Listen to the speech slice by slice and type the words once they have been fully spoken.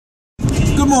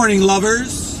Good morning,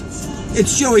 lovers.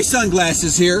 It's Joey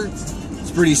Sunglasses here.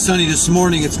 It's pretty sunny this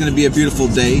morning. It's going to be a beautiful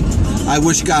day. I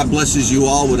wish God blesses you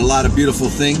all with a lot of beautiful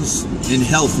things, in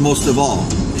health most of all.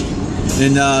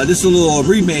 And this is a little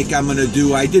remake I'm going to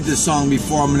do. I did this song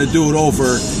before. I'm going to do it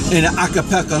over in an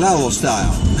acapella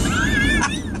style.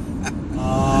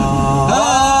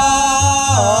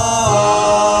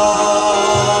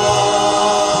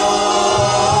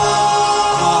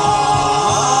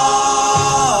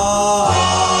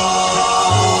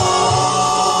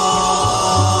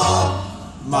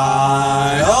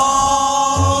 My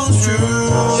own true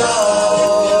love,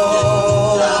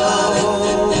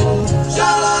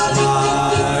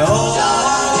 my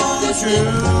own true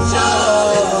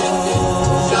love.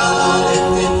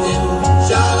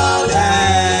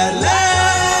 At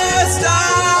last I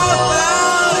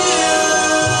found you,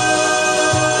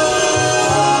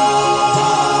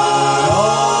 my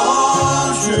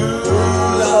own true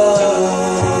love.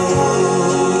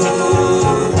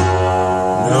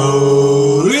 No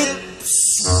lips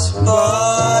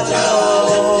but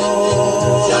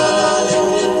yours, no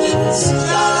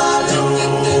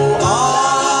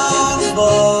arms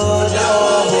but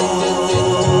yours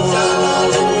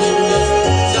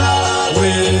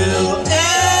will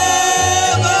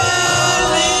ever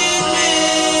lead me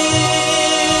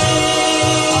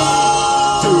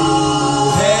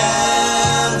through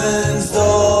heaven's doors.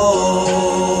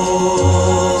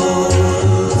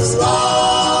 I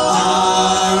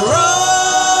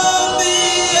roam the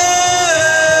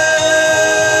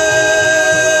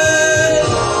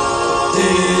earth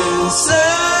in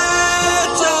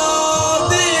search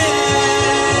of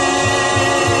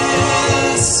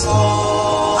this. I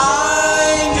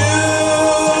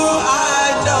knew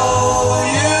I'd know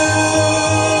you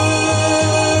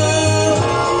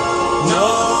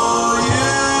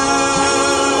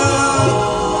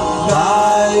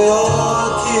by your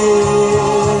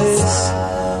kiss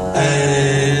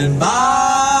and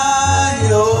by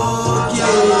your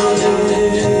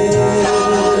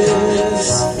kiss.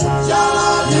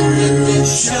 You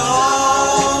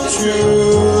show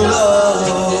true love.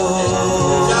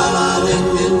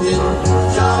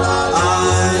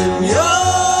 I'm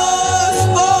yours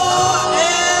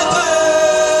forever.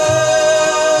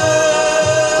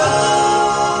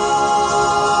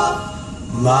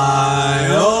 My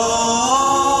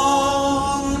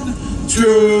own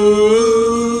true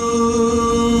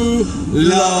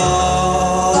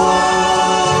love.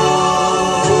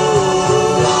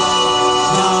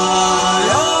 My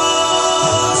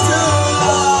own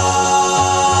true love.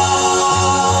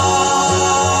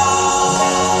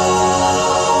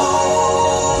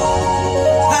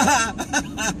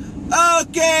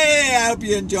 Okay, I hope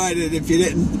you enjoyed it. If you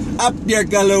didn't, up your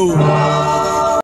galoo.